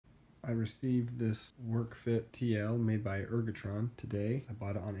I received this Workfit TL made by Ergotron today. I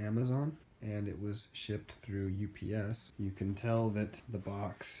bought it on Amazon and it was shipped through UPS. You can tell that the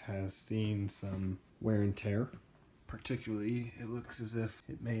box has seen some wear and tear. Particularly, it looks as if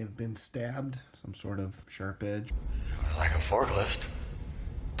it may have been stabbed, some sort of sharp edge. Like a forklift.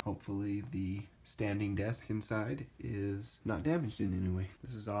 Hopefully the standing desk inside is not damaged in any way.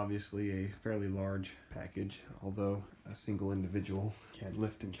 This is obviously a fairly large package, although a single individual can't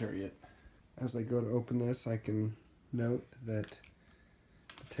lift and carry it. As I go to open this, I can note that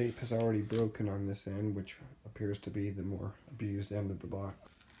the tape has already broken on this end, which appears to be the more abused end of the box.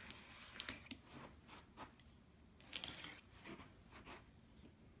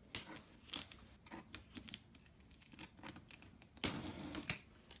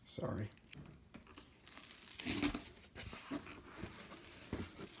 Sorry.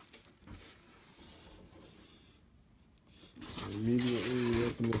 Immediately we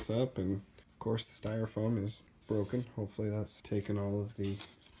open this up, and of course the styrofoam is broken. Hopefully that's taken all of the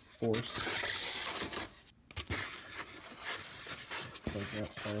force. Looks like that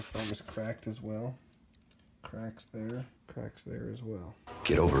styrofoam is cracked as well. Cracks there as well.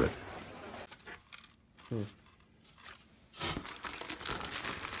 Get over it.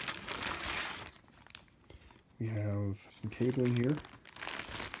 We have some cabling here,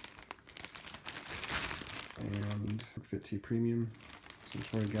 and Workfit T Premium, some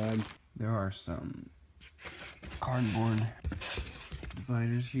sort of guide. There are some cardboard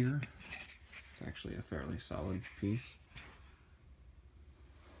dividers here. It's actually a fairly solid piece.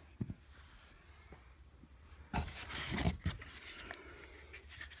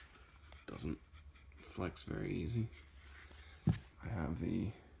 Doesn't flex very easy. I have the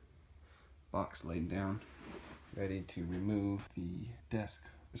box laid down, ready to remove the desk.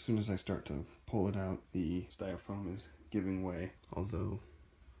 As soon as I start to pull it out, the styrofoam is giving way, although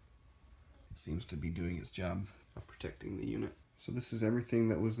it seems to be doing its job of protecting the unit. So this is everything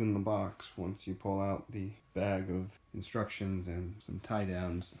that was in the box once you pull out the bag of instructions and some tie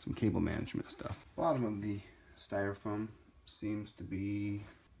downs, some cable management stuff. Bottom of the styrofoam seems to be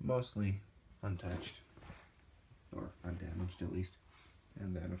mostly untouched, or undamaged at least.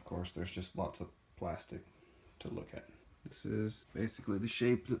 And then of course there's just lots of plastic to look at. This is basically the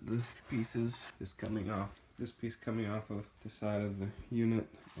shape that the piece is coming off. This piece coming off of the side of the unit,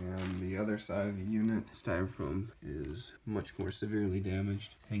 and the other side of the unit, styrofoam, is much more severely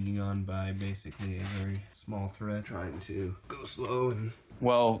damaged, hanging on by basically a very small thread, trying to go slow and...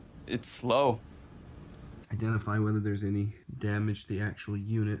 Well, it's slow. Identify whether there's any damage to the actual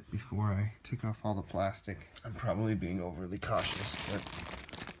unit before I take off all the plastic. I'm probably being overly cautious, but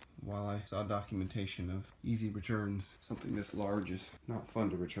while I saw documentation of easy returns, something this large is not fun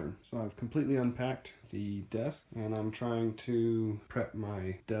to return. So I've completely unpacked the desk, and I'm trying to prep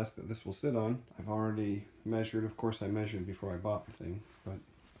my desk that this will sit on. I've already measured, of course I measured before I bought the thing, but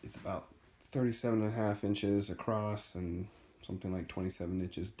it's about 37.5 inches across and something like 27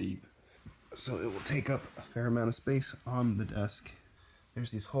 inches deep. So it will take up a fair amount of space on the desk.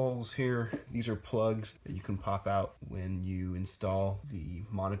 There's these holes here. These are plugs that you can pop out when you install the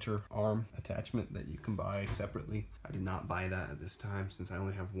monitor arm attachment that you can buy separately. I did not buy that at this time since I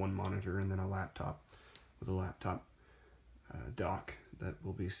only have one monitor and then a laptop with a laptop dock that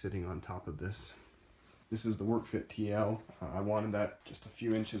will be sitting on top of this. This is the Workfit TL. I wanted that just a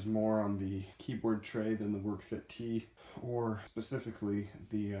few inches more on the keyboard tray than the Workfit T, or specifically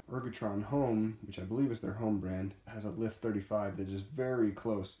the Ergotron Home, which I believe is their home brand, has a lift 35 that is very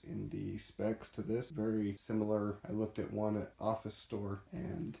close in the specs to this. Very similar. I looked at one at Office Store,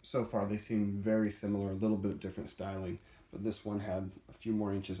 and so far they seem very similar, a little bit of different styling, but this one had a few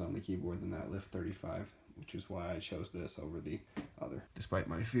more inches on the keyboard than that lift 35. Which is why I chose this over the other. Despite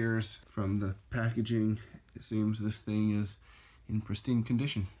my fears from the packaging, it seems this thing is in pristine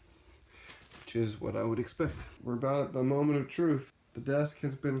condition, which is what I would expect. We're about at the moment of truth. The desk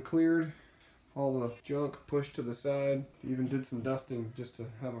has been cleared, all the junk pushed to the side, even did some dusting just to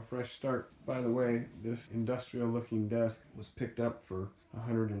have a fresh start. By the way, this industrial looking desk was picked up for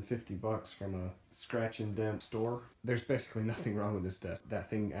 150 bucks from a scratch and dent store. There's basically nothing wrong with this desk. That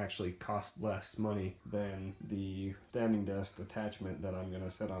thing actually cost less money than the standing desk attachment that I'm gonna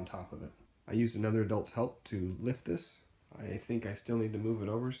set on top of it. I used another adult's help to lift this. I think I still need to move it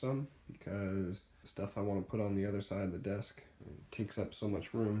over some because the stuff I want to put on the other side of the desk, it takes up so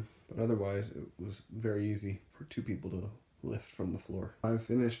much room. But otherwise it was very easy for two people to lift from the floor. I've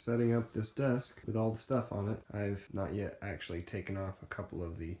finished setting up this desk with all the stuff on it. I've not yet actually taken off a couple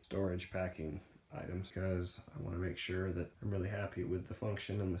of the storage packing items because I want to make sure that I'm really happy with the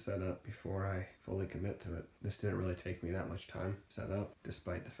function and the setup before I fully commit to it. This didn't really take me that much time to set up,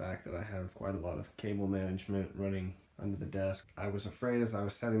 despite the fact that I have quite a lot of cable management running under the desk. I was afraid as I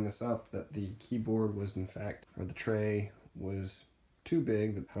was setting this up that the keyboard was in fact, or the tray was too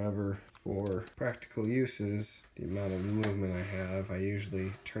big. However, for practical uses, the amount of movement I have, I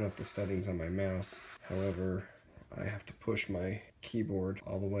usually turn up the settings on my mouse. However, I have to push my keyboard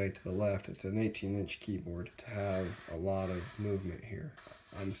all the way to the left. It's an 18-inch keyboard to have a lot of movement here.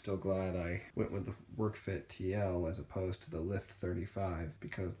 I'm still glad I went with the Workfit TL as opposed to the Lift 35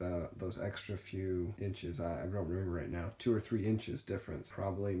 because those extra few inches, I don't remember right now, 2 or 3 inches difference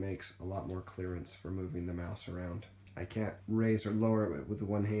probably makes a lot more clearance for moving the mouse around. I can't raise or lower it with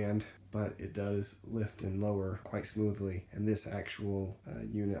one hand, but it does lift and lower quite smoothly. And this actual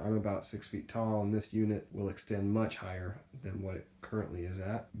unit, I'm about 6 feet tall, and this unit will extend much higher than what it currently is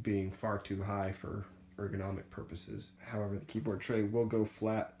at, being far too high for ergonomic purposes. However, the keyboard tray will go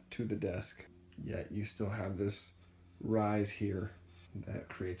flat to the desk, yet you still have this rise here that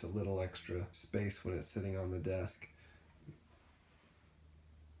creates a little extra space when it's sitting on the desk.